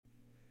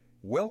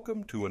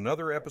Welcome to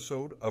another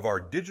episode of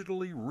our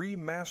digitally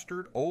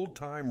remastered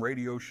old-time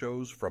radio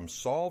shows from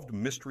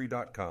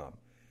SolvedMystery.com.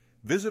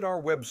 Visit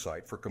our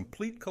website for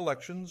complete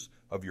collections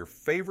of your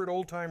favorite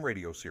old-time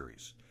radio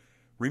series.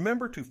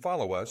 Remember to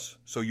follow us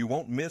so you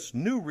won't miss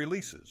new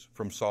releases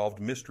from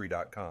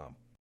SolvedMystery.com.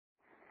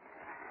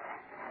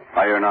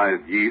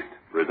 Ironized Yeast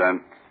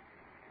presents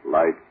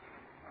Lights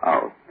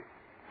Out,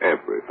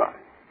 Everybody.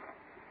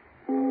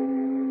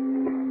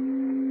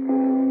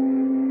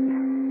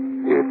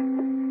 It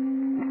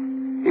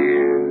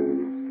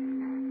is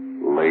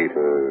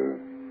later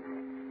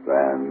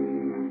than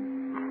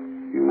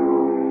you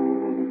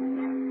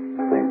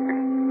think.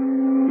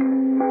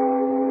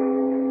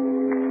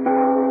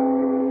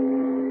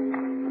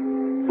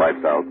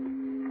 Lights Out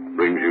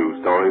brings you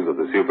stories of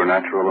the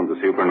supernatural and the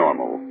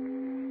supernormal,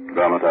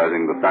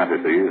 dramatizing the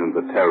fantasies and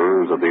the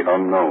terrors of the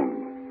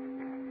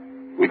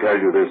unknown. We tell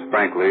you this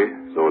frankly,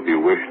 so if you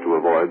wish to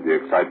avoid the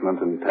excitement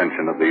and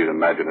tension of these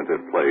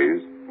imaginative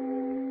plays,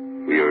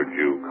 we urge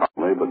you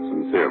calmly but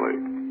sincerely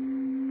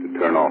to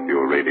turn off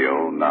your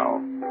radio now.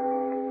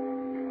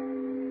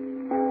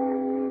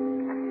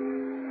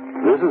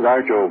 This is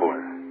Arch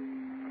Oboler.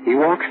 He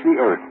walks the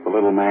earth, the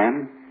little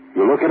man.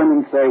 You look at him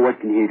and say,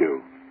 what can he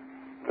do?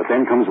 But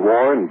then comes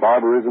war and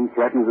barbarism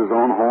threatens his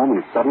own home,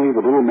 and suddenly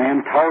the little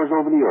man towers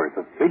over the earth,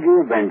 a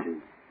figure of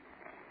vengeance.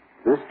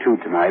 This, too,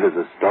 tonight is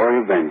a story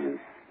of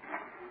vengeance.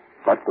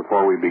 But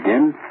before we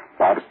begin,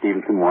 Bob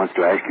Stevenson wants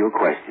to ask you a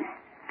question.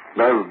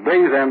 Does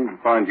Day's End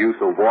find you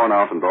so worn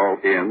out and all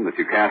in that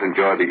you can't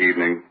enjoy the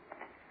evening?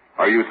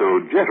 Are you so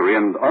jittery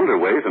and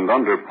underweight and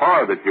under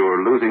par that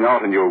you're losing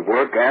out in your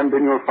work and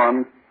in your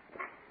fun?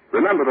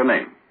 Remember the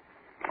name,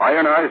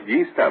 Ironized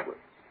Yeast Tablets.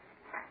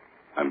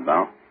 And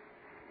now,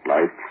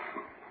 lights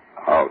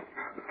out,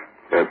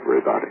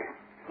 everybody.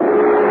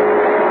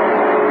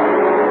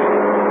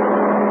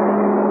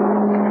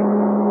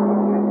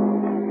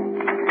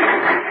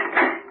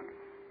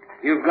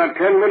 You've got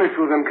 10 minutes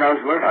with them,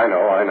 Counselor. I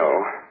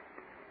know.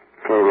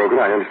 So, Rogan,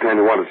 I understand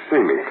you wanted to see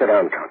me. Sit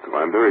down, Counselor.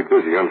 I'm very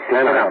busy,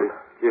 understand? Sit down.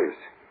 Yes.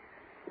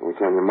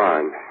 What's on your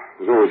mind?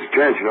 There's always a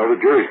chance, you know. The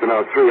jury's been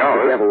out 3 hours.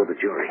 The devil with the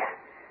jury.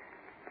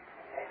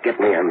 Get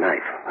me a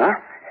knife. Huh?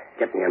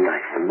 Get me a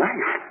knife. A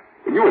knife?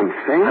 Are you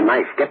insane? A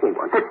knife. Get me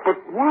one. But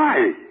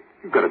why?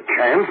 You've got a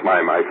chance.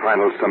 My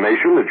final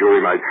summation. The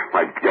jury might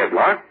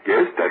deadlock.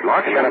 Yes,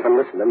 deadlock. Shut up and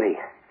listen to me.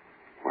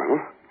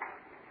 Well?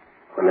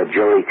 When the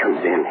jury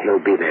comes in,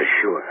 he'll be there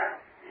sure.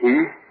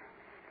 He?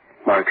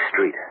 Mark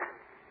Street.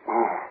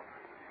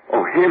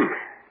 Oh, him.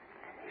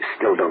 You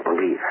still don't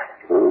believe?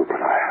 Oh,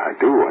 but I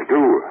do.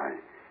 I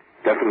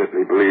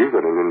definitely believe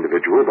that an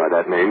individual by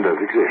that name does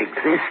exist.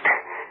 Exist?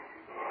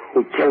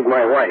 He killed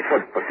my wife.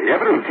 But the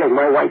evidence... He killed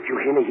my wife, you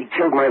hear me? He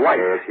killed my wife.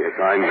 Yes,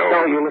 I know.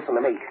 No, you listen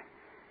to me.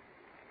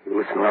 You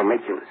listen or I'll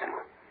make you listen.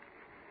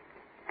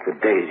 For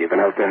days you've been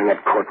out there in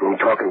that courtroom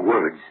talking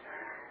words.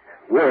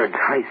 Words,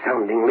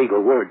 high-sounding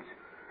legal words.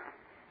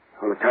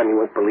 All the time you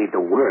won't believe the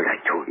word I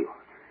told you.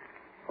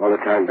 All the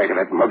time back of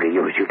that mug of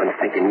yours, you've been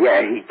thinking,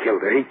 yeah, he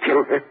killed her.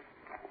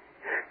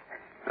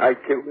 I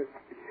killed her.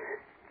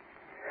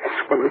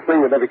 It's one of the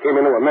things that ever came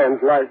into a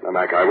man's life. Now,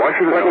 Mac, I want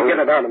you to Let know... me get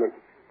it out of me.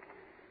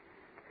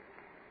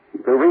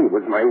 Marie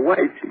was my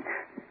wife. She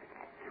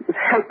was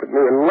helping me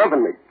and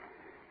loving me.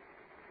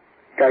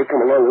 Guy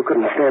come along who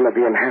couldn't stand her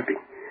being happy.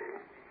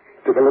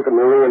 Took a look at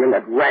Marie, and in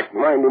that rat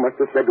mind, he must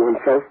have said to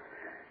himself,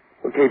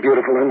 okay,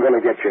 beautiful, I'm going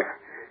to get you.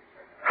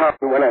 How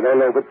and when, I don't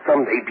know, but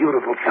someday,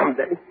 beautiful,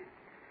 someday.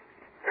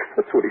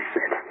 That's what he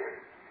said.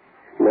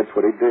 And that's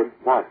what he did.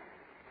 What?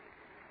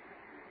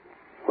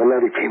 One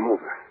night he came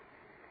over.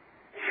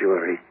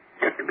 Sure, he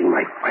got to be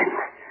my friend.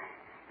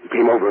 He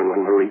came over, and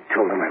when Marie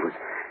told him I was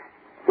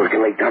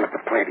working late down at the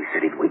plant, he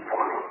said he'd wait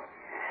for me.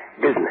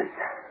 Business.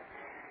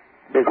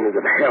 Business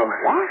of hell.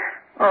 What?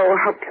 Oh,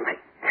 how can I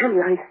tell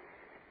you?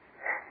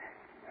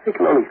 I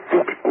can only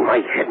think it in my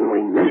head and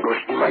remember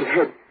it in my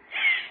head.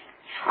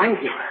 I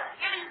hear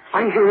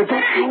her,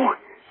 don't you?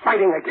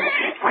 Fighting against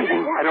me,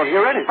 fighting. I don't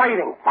hear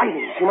anything.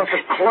 Fighting. She must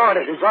have clawed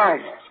at his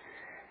eyes.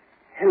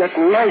 And that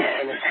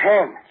knife in his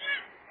hand.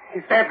 He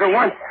stabbed her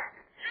once.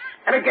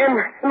 And again,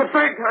 and the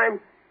third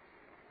time.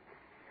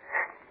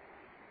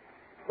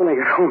 When I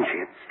got home, she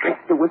had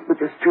strength to whisper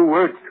just 2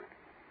 words.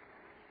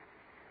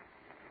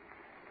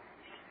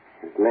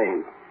 His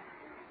name.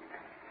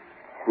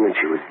 And then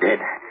she was dead.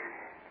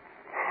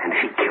 And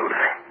he killed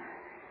her.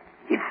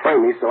 He'd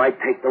find me so I'd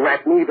take the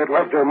rat me that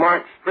loved her,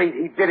 Mark Street.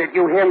 He did it.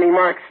 You hear me,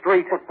 Mark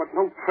Street? But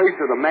no trace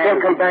of the man...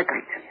 He'll come back,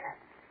 I tell you.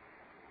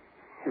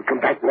 He'll come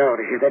back now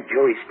to hear that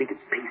jury speak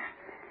its piece.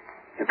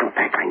 He'll come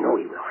back, I know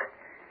he will.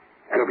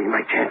 That'll be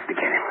my chance to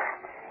get him.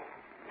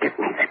 Get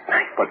me that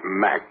knife. But,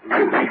 Mac... A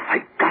knife,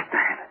 I got to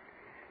have it.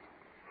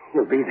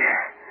 He'll be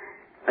there.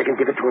 I can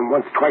give it to him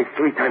once, twice,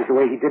 3 times the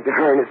way he did to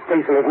her, in his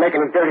face and his neck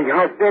and his dirty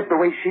heart. Dead the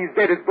way she's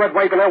dead, his blood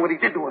wiping out what he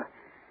did to her.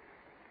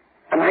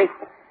 A knife.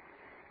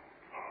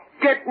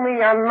 Get me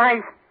a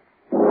knife.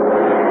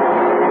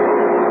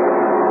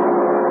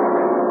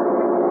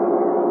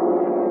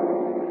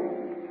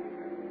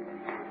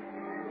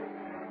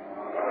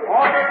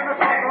 Order in the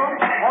courtroom.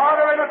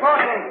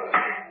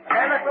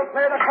 Hey, let's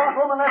play the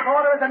courtroom and let's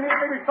order is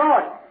immediately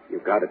restored. You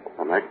got it.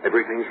 All right,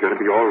 everything's going to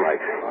be all right.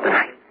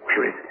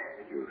 Where is it?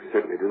 You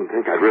certainly didn't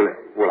think I'd really...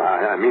 Well,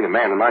 I mean a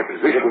man in my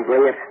position. Didn't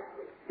bring it?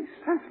 Be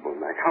sensible,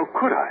 Mac. How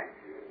could I?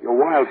 Your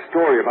wild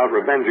story about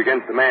revenge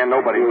against the man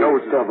nobody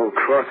knows...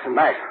 Double-crossing.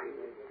 Mac.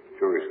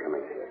 Jury's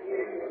coming.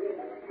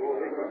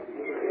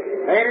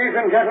 Ladies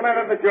and gentlemen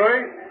of the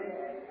jury,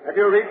 have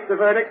you reached the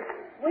verdict?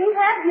 We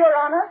have, Your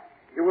Honor.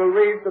 You will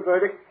read the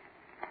verdict.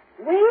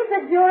 We,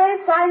 the jury,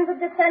 find the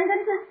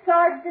defendant is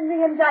charged in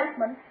the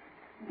indictment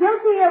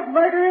guilty of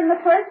murder in the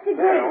first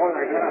degree.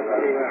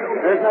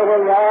 Prisoner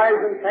will rise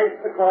and face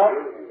the court.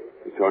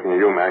 He's talking to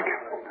you, Mac.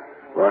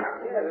 What?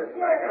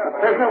 The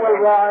prisoner will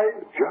rise.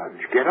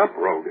 Judge, get up,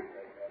 Rogan.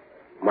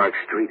 Mark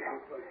Street.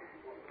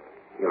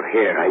 You're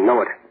here. I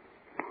know it.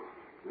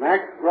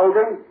 Max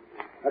Rogan,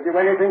 have you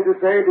anything to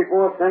say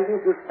before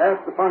sentence is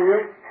passed upon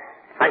you?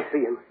 I see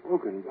him.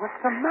 Rogan, what's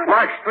the matter?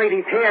 Mark Street,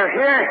 he's here.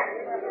 Here.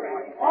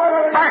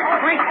 Mark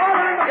Street,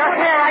 you're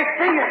here. I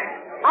see you.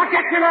 I'll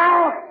get you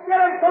now. Get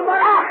him,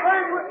 somebody.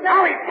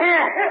 Now he's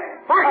here.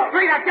 Mark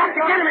Street, I've got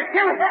to get him and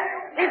kill him.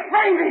 He's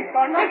framed me.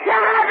 He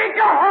killed him. Let me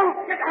go home.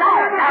 No,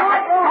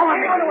 let go of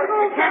me.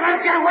 You can't let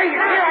him get away. He's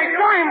here. I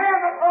saw him.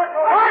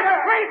 Mark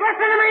Street,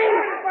 listen to me.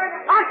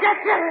 I'll get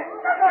you.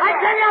 I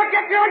tell you, I'll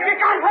get you once you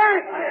got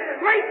hurt.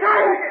 3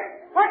 times.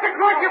 Once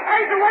across your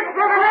face and once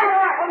through the leg.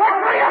 Once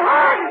through your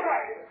heart.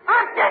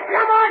 I'll get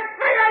you, Mark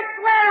Street. I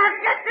swear I'll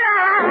get you.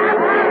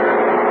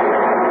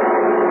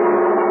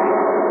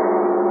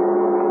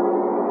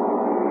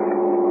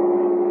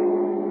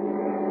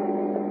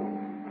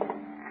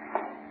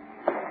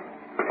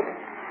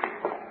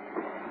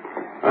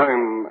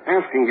 I'm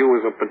asking you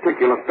as a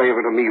particular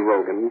favor to me,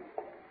 Rogan,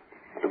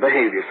 to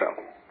behave yourself.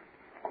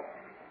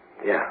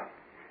 Yeah.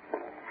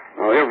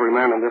 Now, every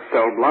man in this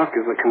cell block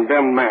is a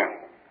condemned man.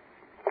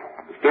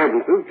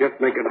 Disturbances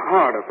just make it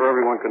harder for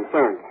everyone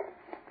concerned.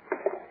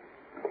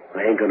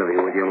 I ain't gonna be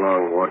with you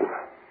long, Warden.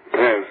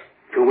 There's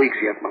 2 weeks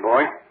yet, my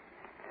boy.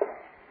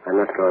 I'm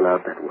not going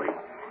out that way.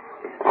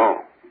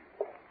 Oh.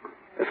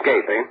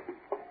 Escape, eh?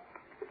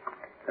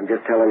 I'm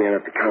just telling you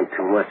not to count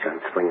too much on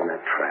springing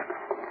that trap.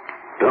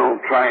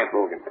 Don't try it,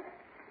 Rogan.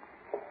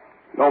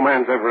 No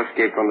man's ever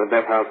escaped from the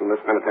death house in this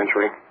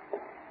penitentiary.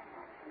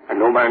 And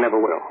no man ever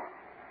will.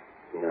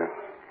 Yeah.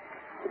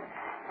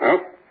 Well,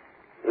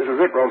 this is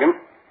it, Rogan.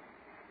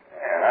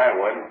 And I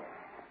wouldn't.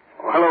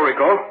 Oh, hello,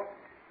 Rico.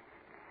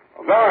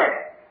 Oh, guard,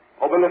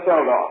 open the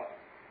cell door.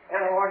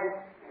 Hello, Warden.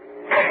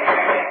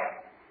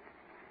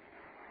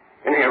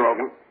 In here,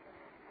 Rogan.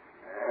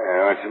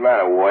 What's the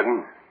matter,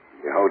 Warden?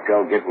 Your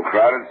hotel getting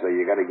crowded, so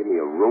you got to give me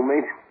a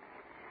roommate?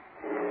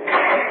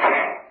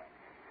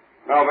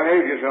 Now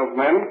behave yourselves,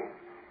 men.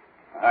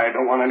 I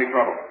don't want any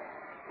trouble.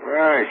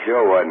 Right,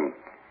 sure, Warden.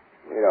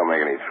 We don't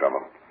make any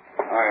trouble.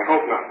 I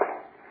hope not.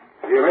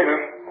 See you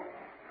later.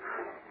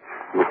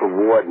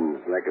 Warden's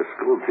like a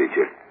school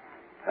teacher.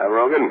 Huh,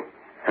 Rogan?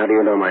 How do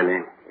you know my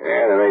name?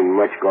 Yeah, there ain't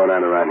much going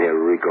on around here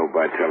Rico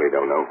Bartelli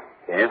don't know.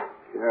 Yeah?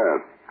 Yeah.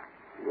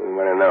 What do you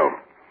want to know?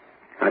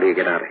 How do you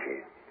get out of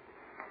here?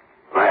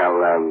 Well,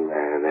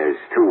 there's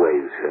 2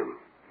 ways.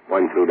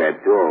 One through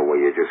that door where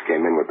you just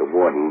came in with the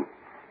warden,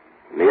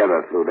 and the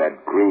other through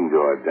that green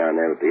door down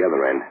there at the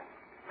other end.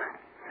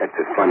 That's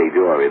a funny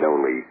door. It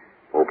only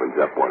opens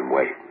up one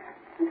way.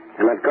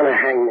 They're not gonna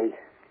hang me.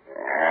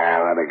 A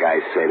lot of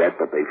guys say that,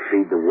 but they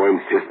feed the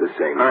worms just the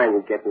same.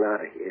 I'm getting out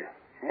of here.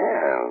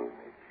 Yeah,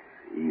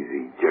 it's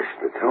easy just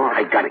to talk.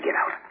 I gotta get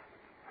out.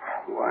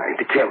 Why?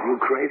 To kill. You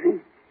crazy?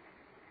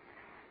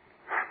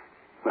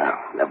 Well,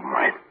 never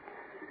mind.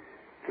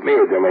 To me,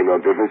 it don't make no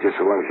difference just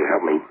so long as you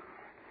help me.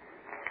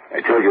 I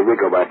told you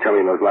Rico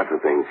Bartelli knows lots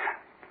of things.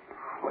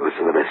 Well,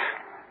 listen to this.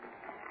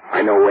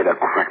 I know where to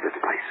crack this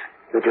place.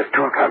 You just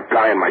talk. A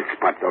guy in my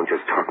spot don't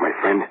just talk, my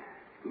friend.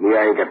 Me,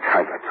 I ain't got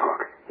time for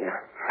talk. Yeah.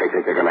 They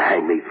think they're gonna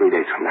hang me 3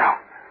 days from now.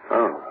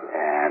 Oh.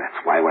 Yeah,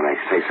 that's why when I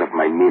say something,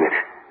 I mean it.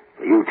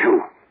 You,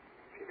 too.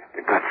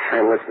 The guts.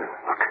 I'm listening.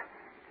 Look,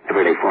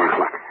 every day, 4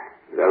 o'clock,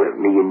 they'll let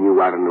me and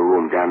you out in the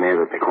room down there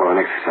that they call an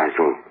exercise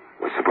room.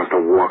 We're supposed to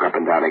walk up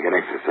and down and get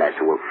exercise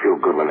so we'll feel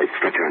good when they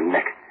stretch our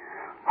neck.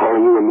 Only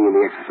you and me in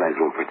the exercise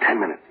room for 10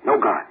 minutes. No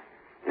guard.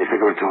 They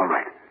figure it's all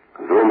right.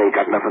 Because the room ain't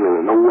got nothing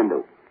in it, no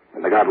window.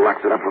 And the guard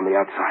locks it up from the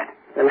outside.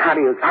 Then how do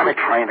you... I'm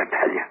trying to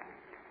tell you.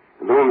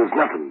 In the room there's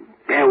nothing.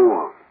 Bare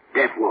wall.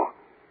 Death wall.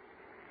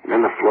 And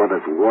on the floor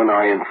there's one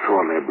iron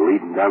saw lid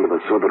leading down to the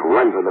saw that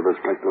runs into this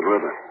place to the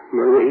river.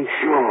 Marie?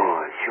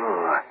 Sure.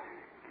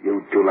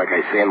 You do like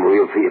I say and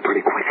Marie will see you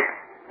pretty quick.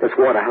 This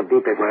water, how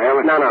deep is it? Well,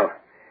 No.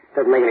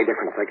 Doesn't make any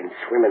difference. I can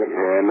swim in it.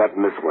 Yeah, not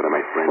in this water,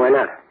 my friend. Why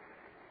not?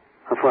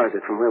 How far is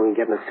it from where we can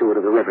get in the sewer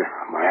to the river?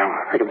 Well,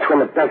 I can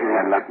swim a dozen.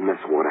 Yeah, not in this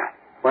water.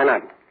 Why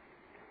not?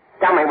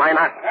 Tell me why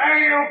not.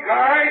 Hey, you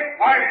guys,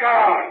 pipe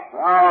down.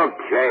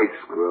 Okay,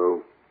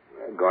 Screw.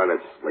 They're going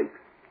to sleep.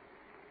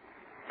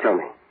 Tell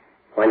me.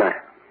 Why not?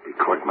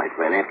 Because, my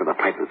friend, after the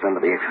pipe that's under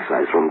the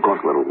exercise room goes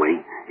a little way,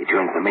 it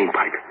joins the main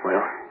pipe.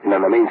 Well? And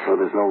on the main so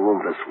there's no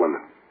room for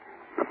swimming.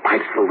 The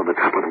pipe's filled to the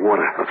top with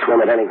water. I'll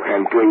swim it anyway.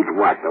 And breathe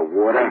what? The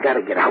water? I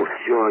gotta get out.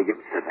 Sure, you've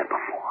said that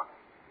before.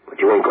 But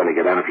you ain't going to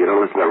get out if you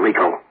don't listen to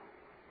Rico.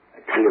 I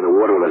tell you, the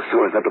water in the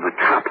sewer's up to the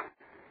top.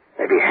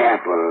 Maybe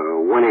half or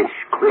 1 inch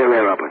clear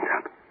air up on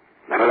top.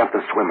 Not enough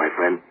to swim, my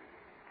friend.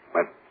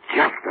 But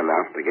just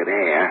enough to get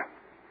air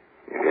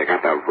if you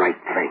got the right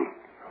thing.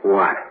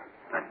 What?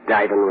 A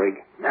diving rig?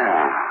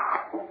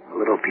 A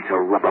little piece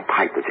of rubber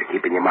pipe that you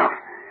keep in your mouth.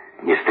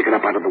 And you stick it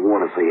up out of the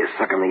water so you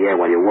suck in the air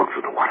while you walk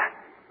through the water.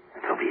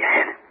 It's over your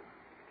head.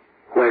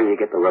 Where do you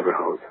get the rubber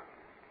hose?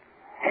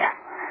 Here.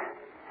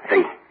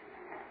 See?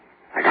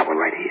 I got one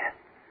right here.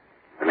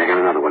 And I got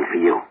another one for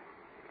you.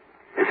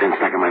 This end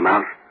stuck in my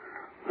mouth.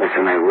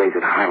 Listen, I raise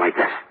it high like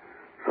this.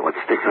 So it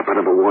sticks up out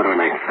of the water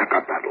and I suck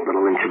up that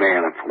little inch of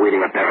air that's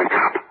waiting up there on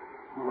top.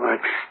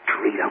 Mark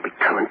Street, I'll be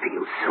coming for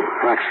you soon.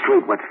 Mark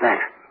Street, what's that?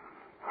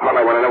 All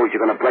I want to know is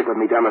you're going to break with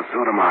me down the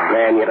sewer tomorrow.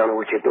 Man, you don't know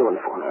what you're doing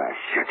for.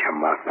 Shut your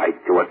mouth. I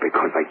do it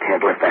because I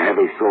can't lift a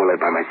heavy sewer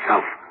lid by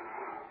myself.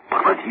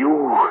 But with you,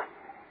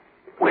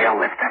 we'll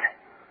lift it.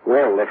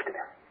 We'll lift it.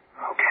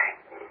 Okay.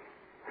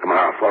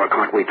 Tomorrow, 4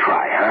 o'clock, we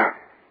try, huh?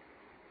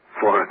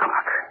 4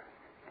 o'clock.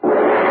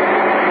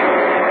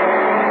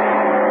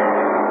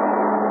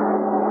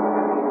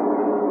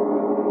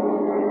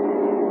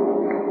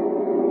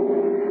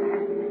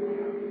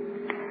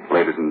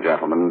 Ladies and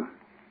gentlemen,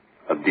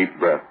 a deep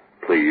breath,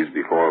 please,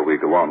 before we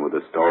go on with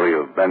the story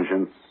of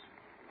Vengeance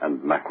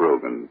and Mac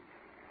Rogan.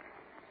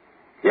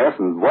 Yes,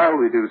 and while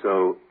we do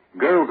so,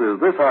 girls, is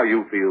this how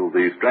you feel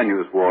these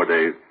strenuous war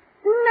days?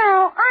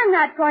 No, I'm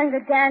not going to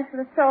dance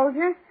with a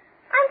soldier.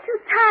 I'm too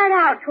tired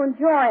out to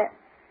enjoy it.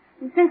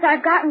 And since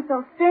I've gotten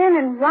so thin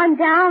and run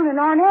down and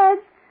on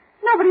edge,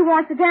 nobody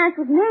wants to dance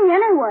with me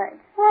anyway.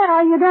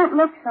 Well, you don't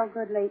look so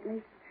good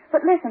lately.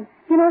 But listen,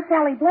 you know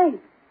Sally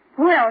Blake?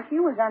 Well, she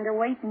was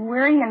underweight and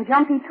weary and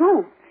jumpy,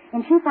 too.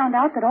 And she found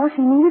out that all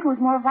she needed was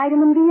more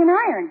vitamin B and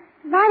iron.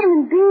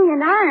 Vitamin B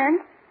and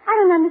iron? I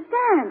don't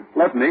understand.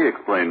 Let me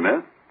explain,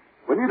 miss.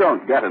 When you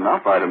don't get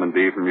enough vitamin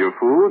B from your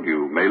food,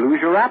 you may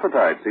lose your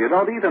appetite, so you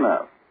don't eat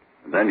enough.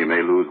 And then you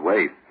may lose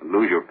weight and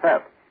lose your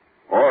pep.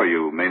 Or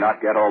you may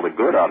not get all the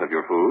good out of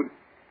your food.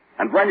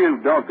 And when you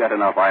don't get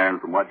enough iron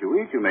from what you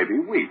eat, you may be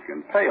weak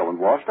and pale and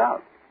washed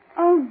out.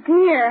 Oh,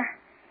 dear.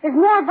 If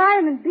more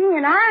vitamin B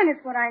and iron is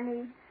what I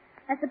need,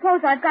 I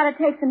suppose I've got to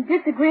take some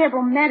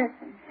disagreeable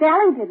medicine.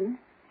 Sally didn't.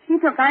 She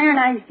took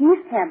ironized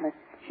yeast tablets.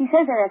 She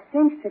says they're a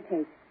cinch to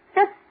take.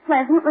 Just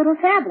pleasant little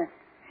tablets.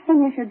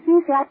 And you should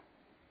see Sally.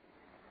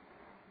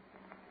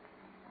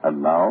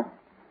 And now,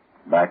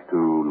 back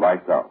to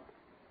Lights Out.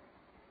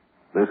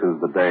 This is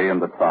the day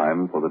and the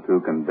time for the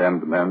two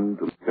condemned men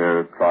to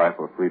their try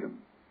for freedom.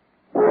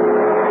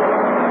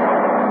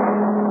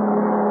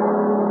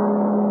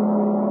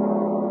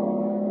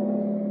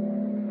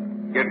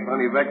 Get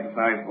plenty of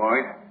exercise,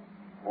 boys.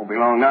 Won't be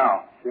long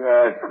now.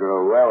 Sure,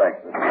 true. Well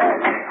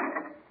exercised.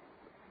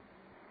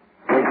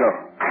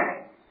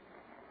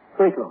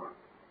 Rico.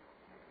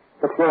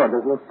 The floor,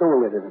 there's no sewer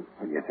lid in it.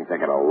 You think they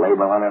got a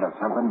label on it or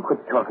something?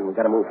 Quit talking. We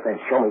gotta move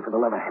fast. Show me for the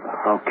lever handle.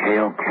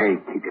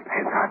 Okay. Keep your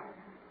pants on.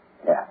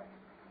 Yeah.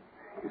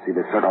 You see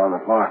the circle on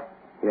the floor?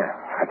 Yeah.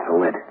 That's the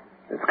lid.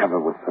 It's covered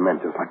with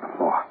cement just like the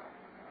floor.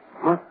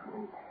 What?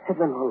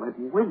 Heaven, all that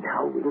weight.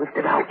 How we lift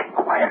it out. Keep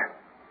quiet.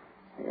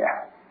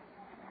 Yeah.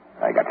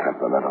 I got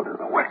something that'll do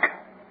the work.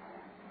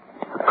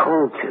 A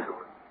cold chisel.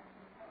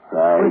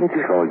 I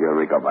told you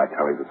Rico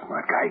Bartelli's a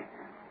smart guy.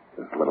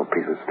 This little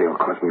piece of steel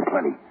cost me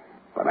plenty.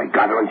 But I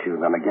got her and she was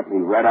going to get me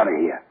right out of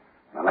here.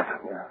 Now listen.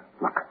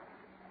 Look.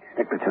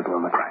 Stick the chisel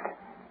in the crack.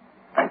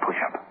 And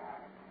push up.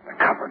 The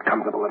cover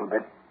comes up a little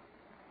bit.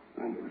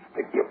 And you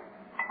stick your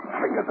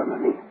fingers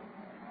underneath.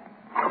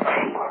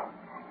 Okay.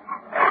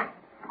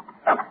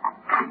 Up.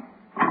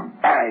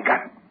 I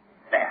got it.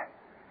 There.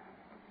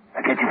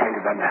 Now get your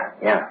fingers under.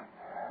 Yeah.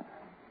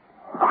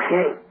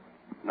 Okay.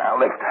 Now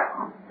lift.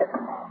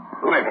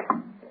 Lift it.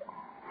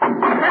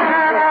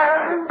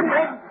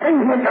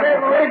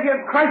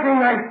 You're crushing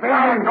my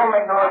fingers. Don't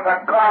make noise.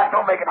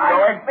 Don't make it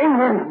noise.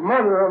 Fingers,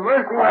 mother of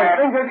mercy. My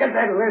finger, get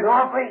that lid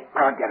off me.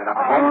 I'll get it up.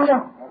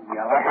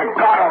 You're like a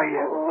god over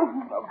here.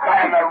 Guy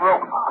on the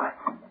roof.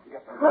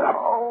 Get the lid up.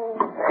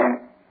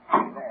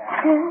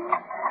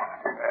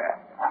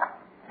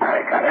 I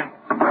got it.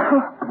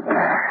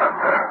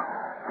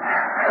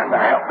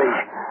 Now help me.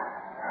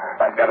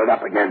 I've got it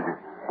up again.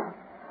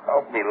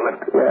 Help me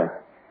lift it. Yeah.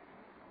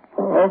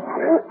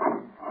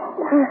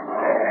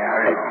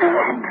 There it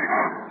goes.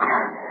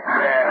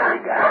 There we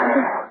go.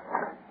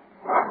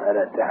 Let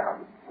it down.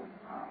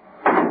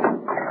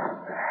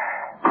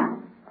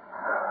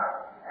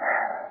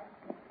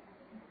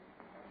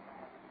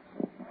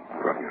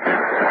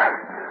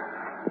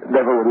 The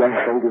devil with my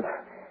fingers.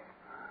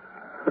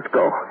 Let's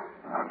go.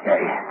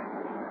 Okay.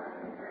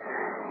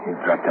 You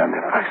drop down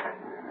there first.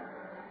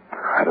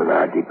 I don't know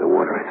how deep the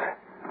water is.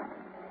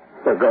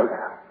 There goes.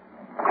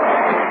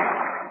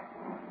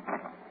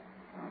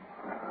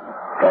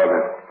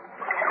 David.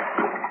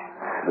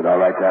 Is it all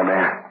right down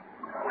there?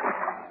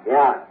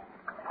 Yeah.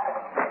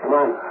 Come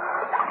on.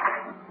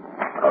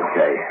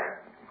 Okay.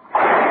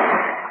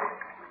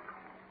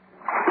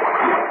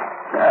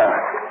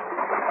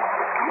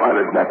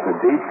 water's not so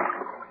deep.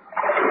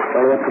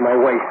 Only up to my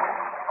waist.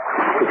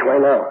 Which way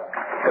now?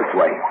 This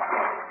way.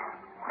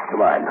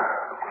 Come on.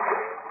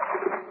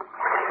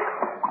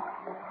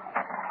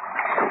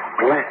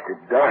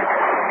 Blasted dark.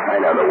 I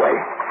know the way.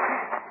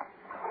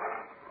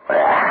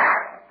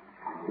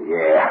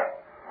 Yeah.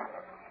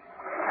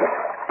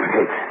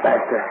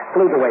 Faster.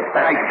 Lead the way.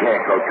 I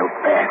can't go too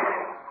fast.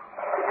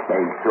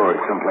 Main door is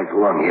someplace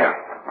along here.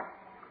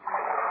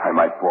 I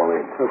might fall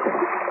in. Okay.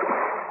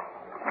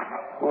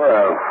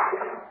 Well,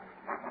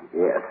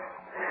 yes.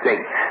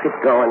 Stinks.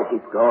 Keep going,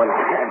 keep going.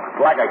 It's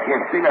black. I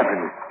can't see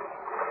nothing.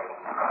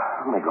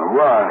 I'm gonna go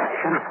wrong.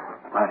 Shut up.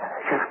 What?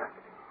 Shut up.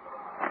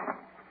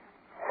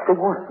 The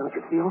water, don't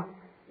you feel?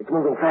 It's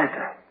moving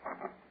faster.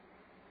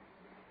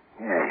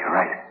 Yeah, you're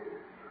right.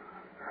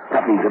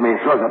 That means the main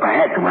show's up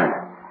ahead. Come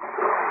on.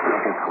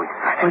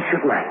 Why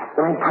shouldn't I?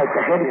 The main pipe's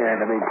ahead. Yeah,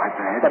 the main pipe's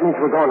ahead. That means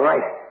we're going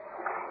right.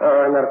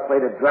 Oh, I'm not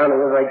afraid of drowning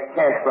whether I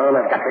can't drown.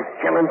 I've got to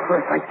kill him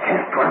first. I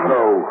can't drown.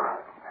 No.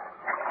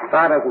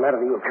 Ah, doesn't matter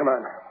to you. Come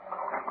on.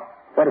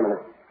 Wait a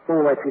minute. Give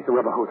me my piece of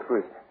rubber hose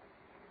first.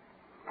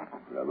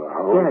 Rubber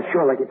hose? Yeah,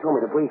 sure, like you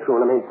told me to breathe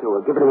through and I made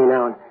through. Give it to me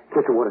now and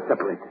kiss the water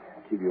separates it.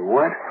 Give you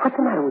what? What's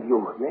the matter with you?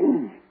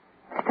 Me?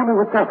 Tell me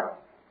what's up.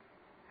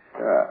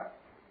 Sure.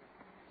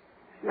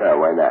 Sure,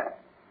 why not?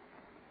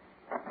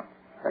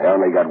 I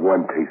only got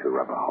one piece of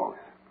rubber hose.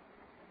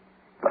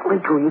 But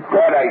Rico, you said...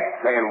 What I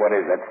say and what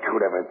is, that's two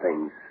different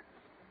things.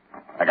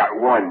 I got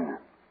one.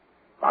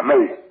 For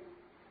me.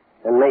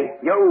 And me?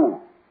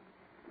 You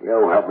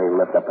help me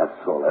lift up that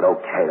solid.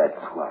 Okay, that's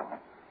swell.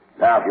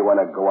 Now, if you want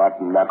to go out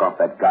and knock off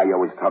that guy you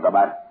always talk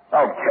about,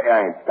 okay,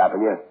 I ain't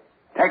stopping you.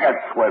 Take a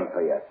swim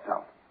for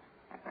yourself.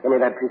 Give me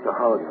that piece of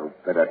hose. You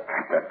better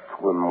take that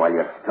swim while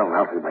you're still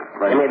healthy, my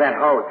friend. Give me that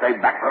hose. Stay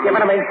back from Give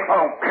me. it to me.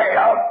 Okay,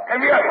 I'll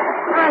give you.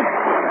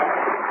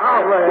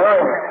 Oh, wait.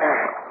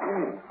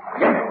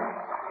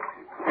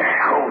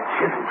 Oh,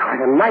 just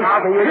try to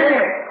knife me, you did.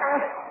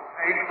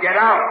 Hey, get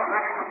out.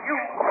 You.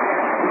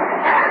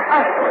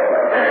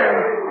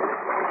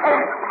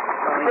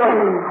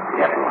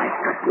 Devil, I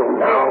got you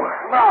now.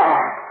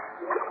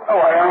 Oh,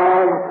 I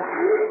am.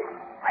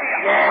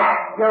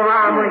 Yeah, your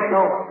arm,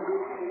 Rico.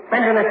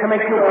 Bending it to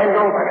make you bend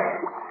over.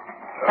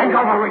 Bend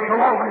over, Rico,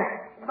 over.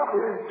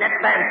 Get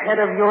that head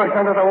of yours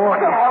under the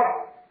water.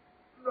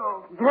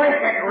 No. Drink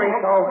it,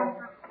 Rico.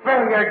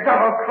 Fill your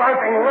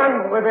double-crossing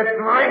run with it,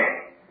 drink.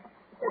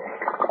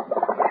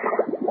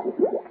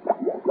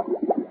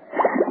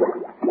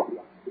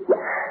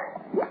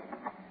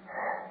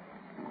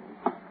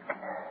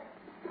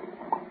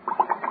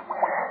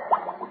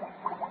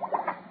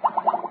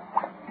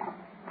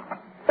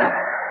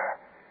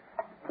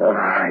 All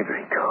right,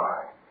 Rico.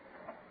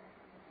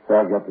 I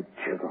got the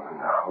chisel and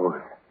the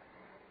hose.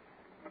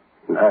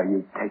 Now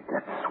you take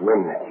that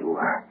swim that you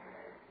were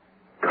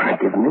gonna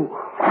give me.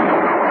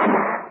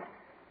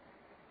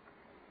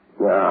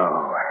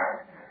 Now,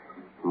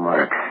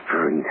 Mark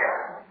Street,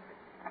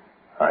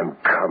 I'm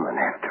coming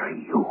after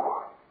you.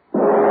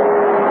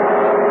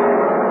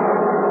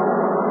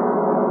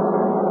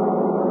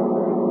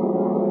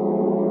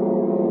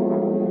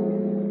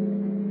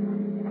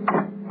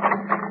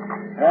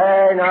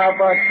 Hey, now,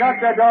 but shut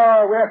the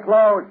door. We're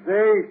closed,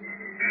 see?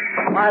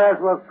 Might as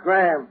well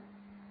scram.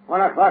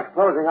 1 o'clock's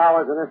closing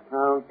hours in this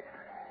town.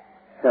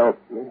 Help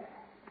me.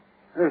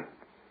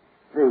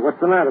 Hey, what's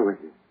the matter with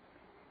you?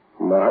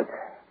 Mark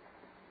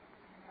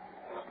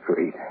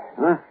Street.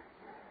 Huh?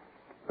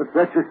 What's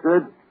that you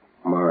said?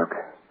 Mark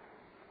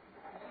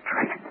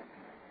Street.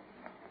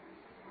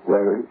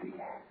 Where is he?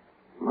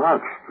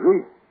 Mark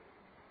Street?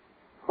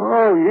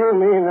 Oh, you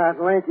mean that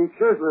lanky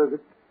chiseler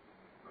that...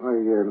 I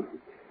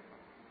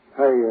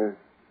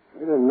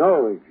didn't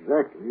know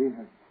exactly.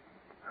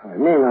 I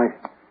mean, I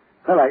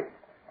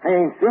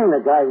ain't seen the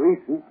guy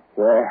recent.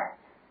 Where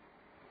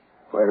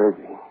is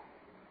he?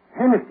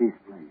 Hennessy's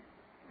place.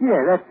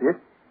 Yeah, that's it.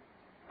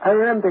 I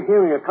remember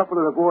hearing a couple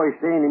of the boys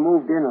saying he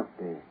moved in up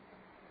there.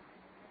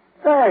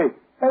 Hey,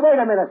 wait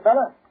a minute,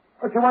 fella.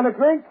 Don't you want a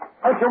drink?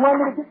 Don't you want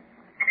me to get...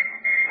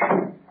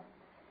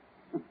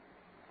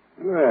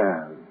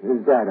 Well,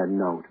 is that a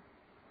note?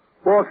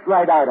 Walks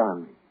right out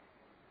on me.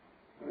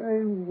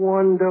 I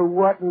wonder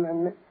what in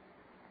the...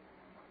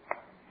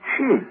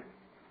 Gee.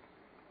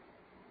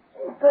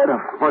 Ain't that a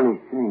funny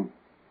thing?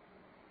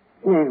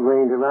 It ain't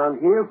rained around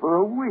here for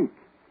a week.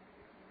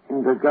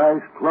 And the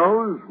guy's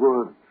clothes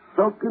were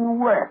soaking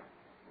wet.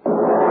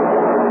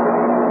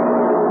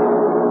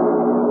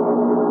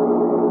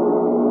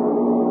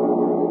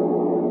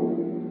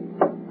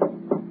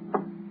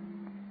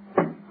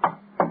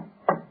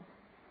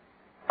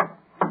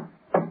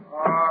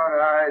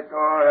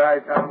 All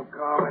right, I'm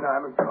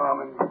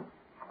coming.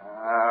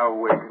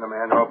 Waking a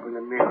man up in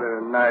the middle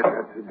of the night,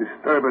 that's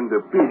disturbing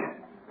the peace.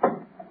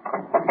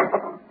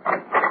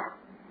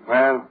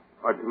 Well,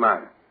 what's the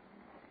matter?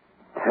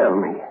 Tell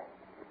me.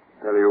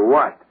 Tell you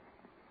what?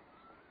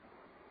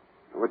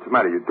 What's the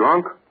matter, you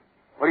drunk?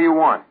 What do you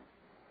want?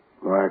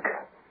 Mark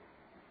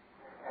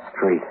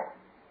Street.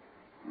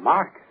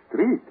 Mark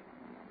Street?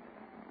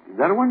 Is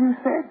that what you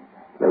said?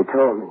 They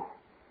told me.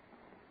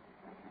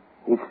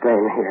 He's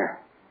staying here.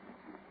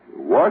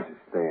 He was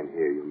staying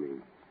here, you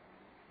mean?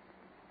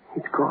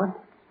 He's gone?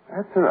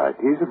 That's all right.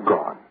 He's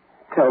gone.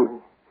 Tell me.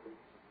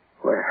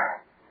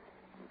 Where?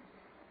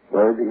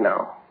 Where is he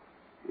now?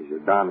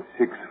 He's down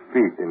 6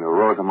 feet in the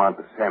Rosamond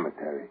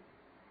Cemetery.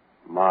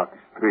 Mark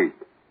Street.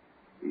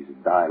 He's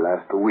died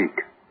last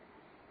week.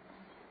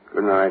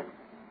 Good night.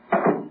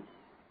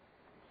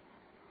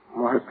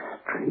 Mark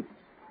Street.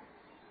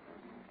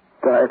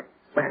 Died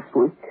last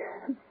week.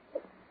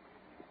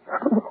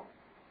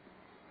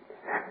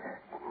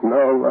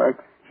 No,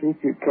 Mark Street,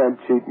 you can't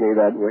cheat me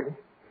that way.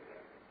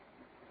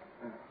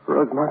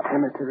 Rosemont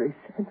Cemetery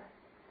said.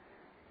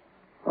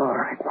 All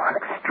right,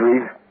 Mark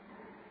Street.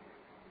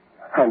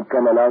 I'm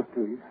coming out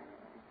to you.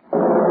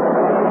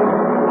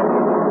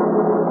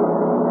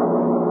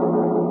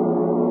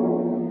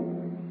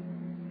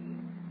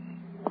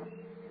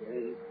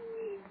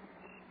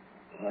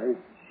 Hi,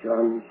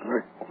 John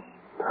Burton.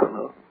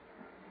 Hello.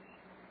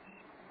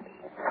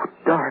 So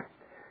dark.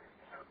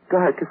 So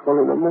dark if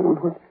only the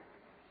moon would...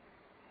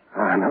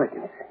 Ah, now I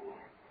can see.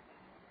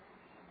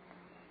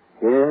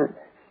 Yes.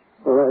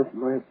 Well, that's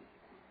my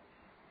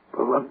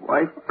beloved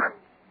wife.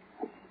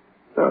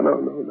 No,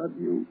 not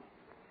you.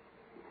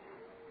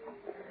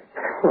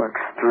 Mark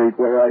Street,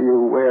 where are you?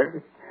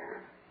 Where?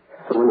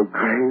 So many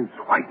graves,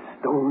 white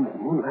stones,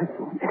 moonlight,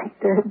 so many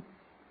dead.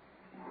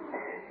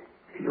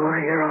 If you're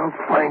here,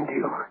 I'll find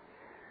you.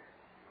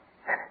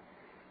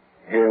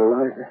 Here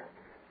lies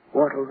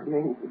Wattles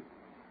me.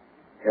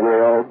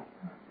 Henry Alm.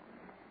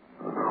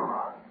 Oh,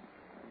 no.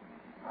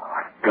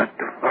 I've got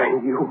to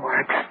find you,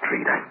 Mark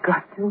Street. I've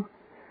got to.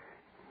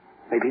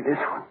 Maybe this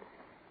one.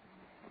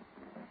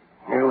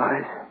 Here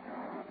lies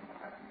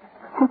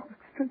Mark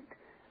Street.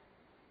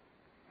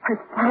 I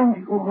found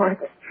you, Mark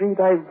Street.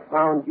 I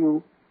found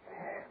you.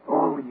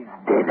 Oh, he's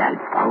dead. I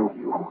found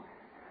you.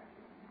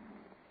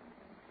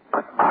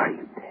 But are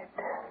you dead?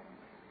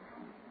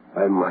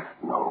 I must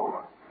know.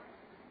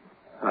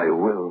 I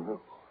will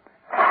know.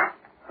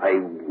 I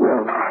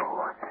will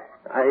know.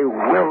 I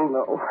will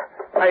know.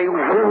 I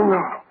will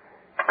know.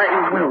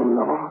 I will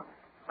know.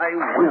 I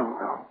will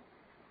know.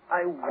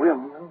 I will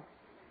know.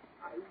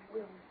 I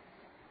will.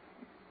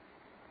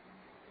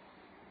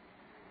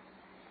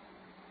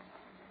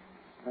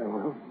 I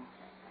will.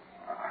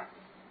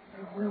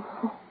 I will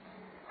know.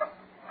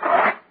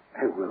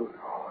 I will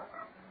know.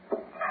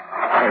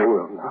 I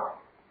will know.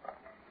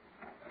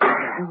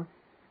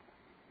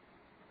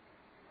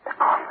 The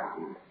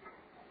coffin.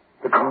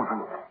 The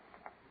coffin.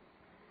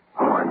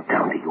 Oh, I'm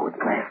down to you at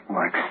last,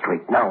 Mark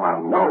Street. Now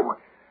I'll know.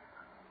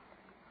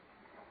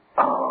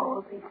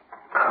 Oh, they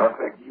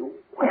covered you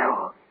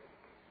well.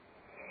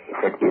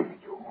 If it is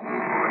you.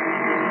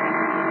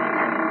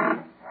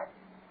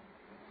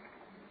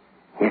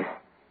 Yes.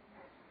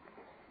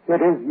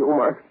 It is you,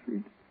 Mark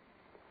Street.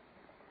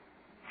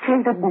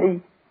 Cheated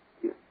me.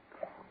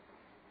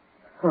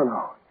 Oh,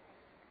 no.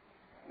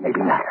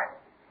 Maybe not.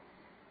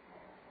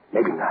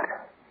 Maybe not.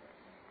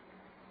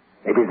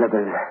 Maybe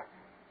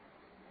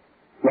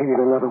maybe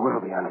there's another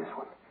world beyond this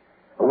one.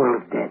 A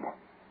world of dead.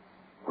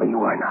 Where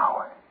you are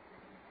now.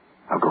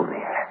 I'll go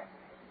there.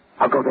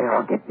 I'll go there.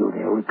 I'll get you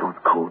there with those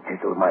cold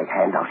chisel with my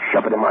hand. I'll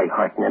shove it in my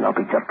heart, and then I'll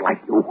be just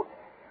like you.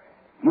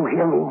 You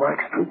hear me, Mark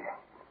Street?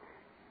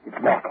 It's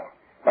Mac.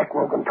 Mac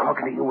Rogan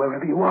talking to you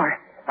wherever you are.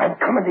 I'm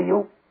coming to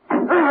you.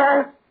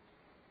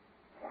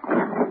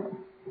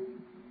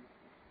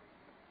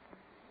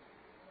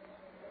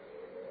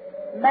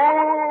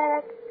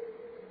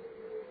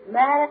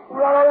 Mac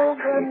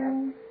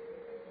Rogan.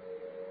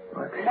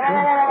 Mark Street,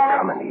 I'm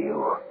coming to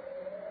you.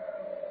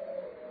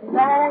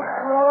 Mac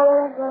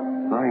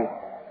Rogan. Marie.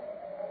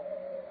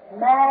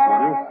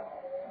 Mac.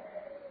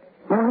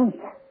 Marie,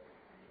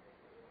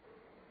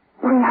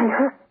 I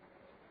heard.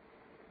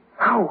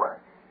 How?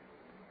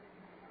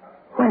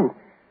 When?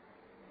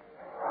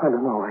 I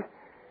don't know.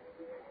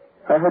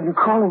 I heard you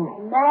calling me.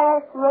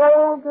 Mac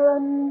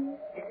Rogan.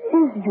 It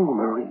is you,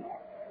 Marie.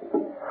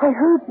 I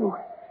heard you.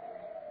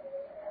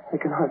 I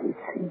can hardly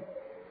see.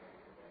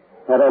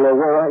 I don't know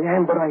where I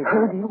am, but I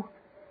heard you.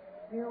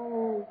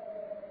 You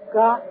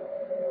got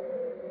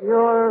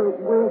your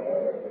wish,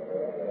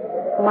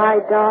 my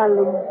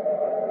darling.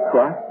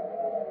 What?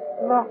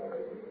 Look.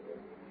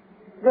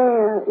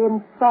 There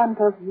in front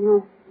of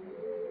you.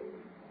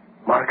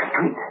 Mark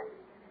Street.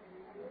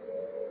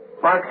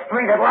 Mark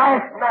Street at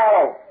last?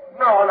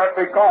 No, let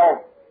me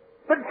go.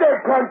 The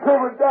dead can't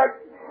prove it dead.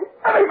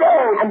 Let me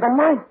go. And the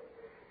knife.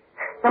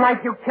 The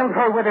knife you killed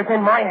her with is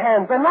in my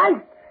hand. The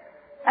knife.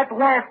 At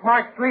last,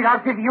 Mark Street, I'll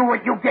give you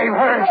what you gave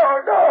her.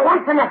 No.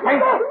 Once in the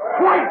face.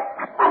 Twice.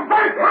 A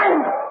third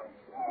time.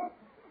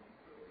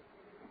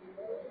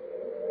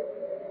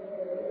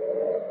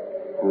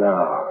 No.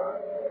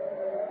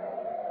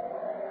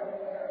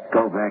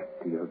 Go back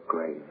to your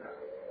grave,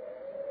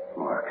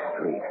 Mark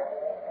Street.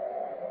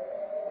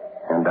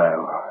 And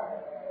I'll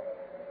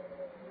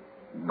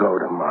go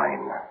to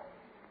mine.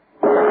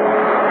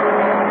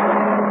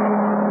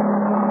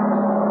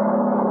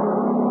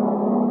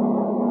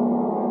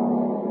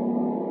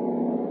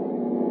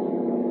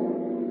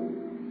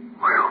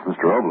 It was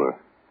Mr. Obler,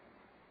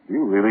 do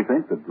you really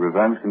think that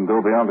revenge can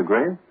go beyond the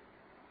grave?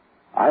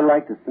 I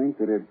like to think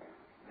that it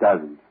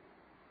doesn't.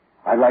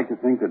 I'd like to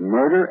think that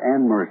murder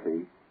and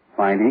mercy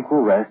find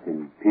equal rest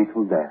in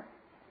peaceful death.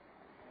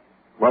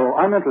 Well,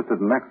 I'm interested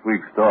in next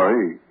week's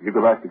story. You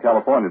go back to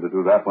California to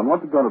do that one.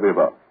 What's it going to be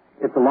about?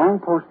 It's a long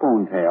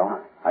postponed tale.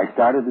 I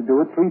started to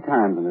do it 3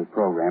 times in this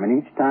program,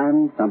 and each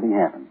time something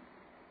happened.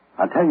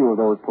 I'll tell you of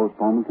those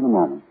postponements in a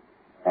moment,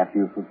 after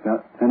you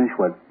finish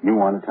what you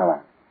want to tell us.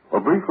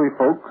 Well, briefly,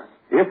 folks,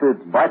 if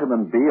it's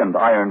vitamin B and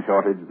iron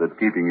shortage that's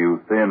keeping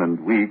you thin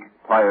and weak,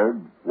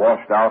 tired,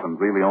 washed out, and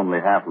really only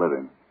half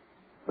living,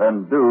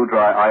 then do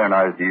try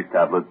ironized yeast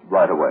tablets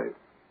right away.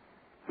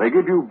 They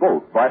give you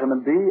both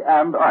vitamin B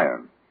and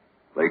iron.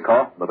 They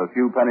cost but a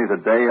few pennies a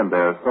day, and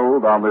they're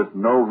sold on this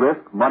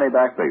no-risk,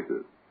 money-back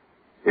basis.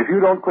 If you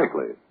don't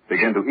quickly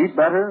begin to eat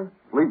better,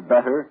 sleep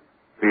better,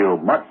 feel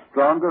much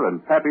stronger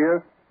and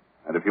happier,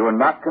 and if you are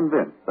not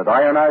convinced that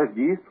ironized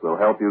yeast will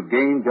help you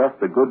gain just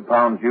the good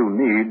pounds you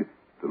need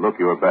to look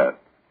your best,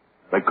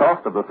 the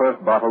cost of the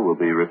first bottle will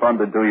be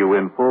refunded to you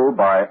in full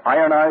by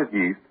Ironized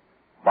Yeast,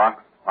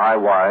 Box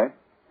IY,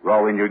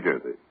 Rahway, New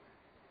Jersey.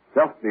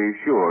 Just be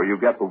sure you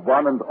get the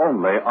one and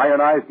only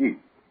Ironized Yeast.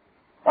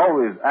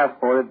 Always ask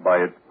for it by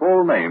its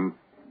full name,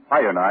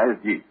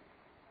 Ironized Yeast,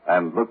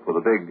 and look for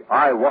the big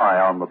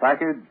IY on the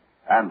package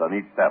and on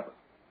each tablet.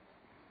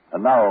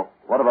 And now,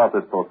 what about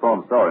this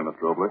postponed story,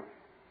 Mr. Obler?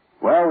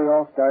 Well, we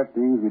all start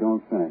things we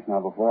don't finish. Now,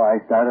 before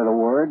I started a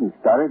word and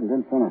started and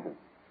didn't finish it.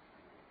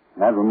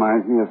 That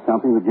reminds me of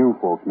something that you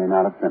folks may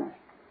not have finished.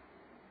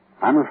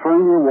 I'm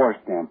referring to your war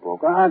stamp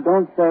book.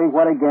 Don't say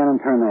what again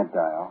and turn that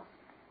dial.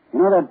 You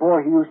know that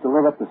boy who used to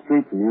live up the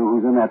street from you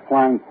who's in that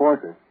flying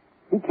fortress?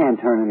 He can't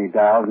turn any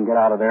dials and get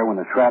out of there when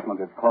the shrapnel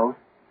gets close.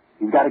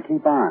 He's got to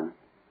keep on.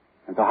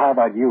 And so how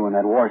about you and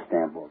that war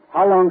stamp book?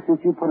 How long since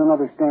you put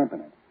another stamp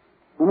in it?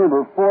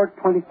 Remember, 4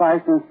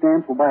 25-cent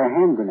stamps will buy a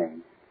hand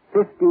grenade.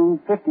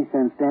 15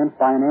 50-cent stamps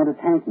buy an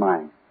anti-tank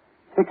mine.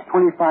 6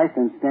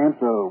 25-cent stamps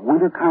a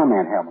winter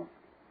combat helmet.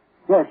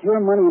 Yes, your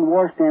money in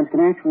war stamps can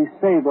actually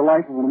save the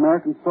life of an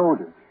American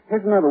soldier.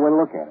 Here's another way to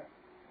look at it.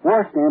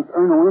 War stamps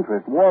earn no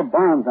interest. War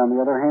bonds, on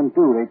the other hand,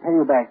 do. They pay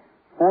you back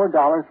 $4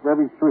 for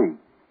every 3.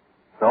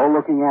 So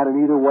looking at it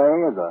either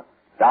way as a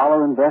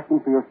dollar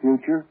investment for your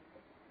future,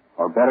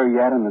 or better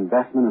yet, an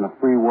investment in a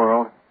free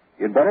world,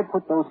 you'd better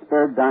put those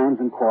spare dimes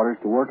and quarters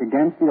to work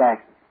against the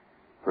Axis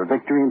for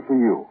victory and for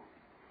you.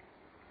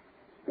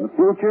 In the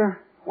future,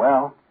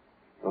 well,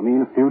 it'll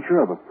mean a future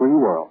of a free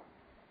world.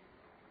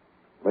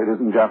 Ladies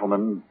and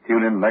gentlemen,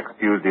 tune in next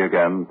Tuesday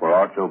again for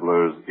Arch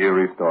Obler's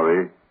eerie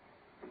story,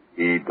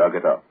 He Dug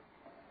It Up,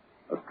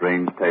 a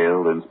strange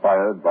tale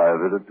inspired by a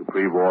visit to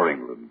pre-war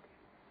England.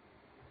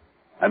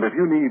 And if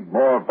you need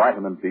more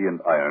vitamin C and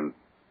iron,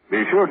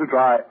 be sure to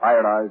try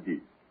Ironized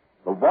Yeast,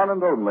 the one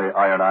and only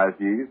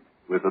Ironized Yeast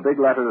with the big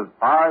letters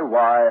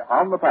IY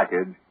on the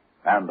package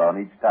and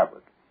on each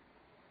tablet.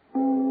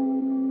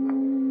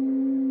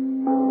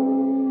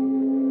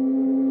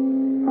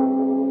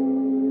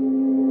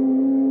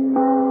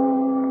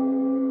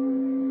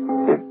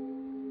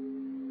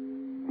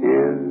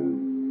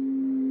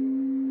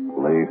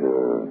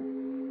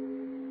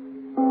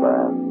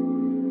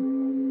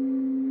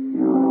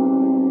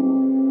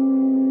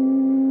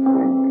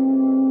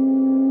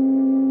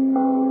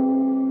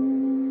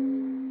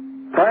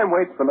 Time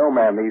waits for no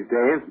man these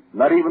days,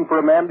 not even for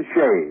a man to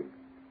shave.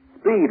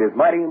 Speed is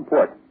mighty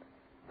important.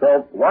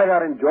 So why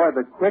not enjoy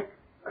the quick,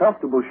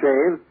 comfortable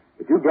shaves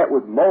that you get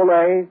with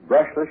Mole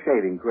brushless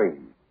shaving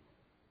cream?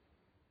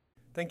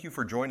 Thank you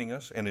for joining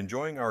us and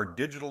enjoying our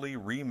digitally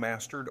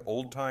remastered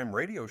old-time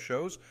radio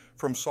shows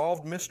from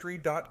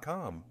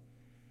SolvedMystery.com.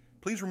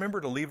 Please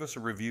remember to leave us a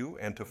review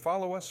and to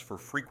follow us for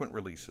frequent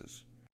releases.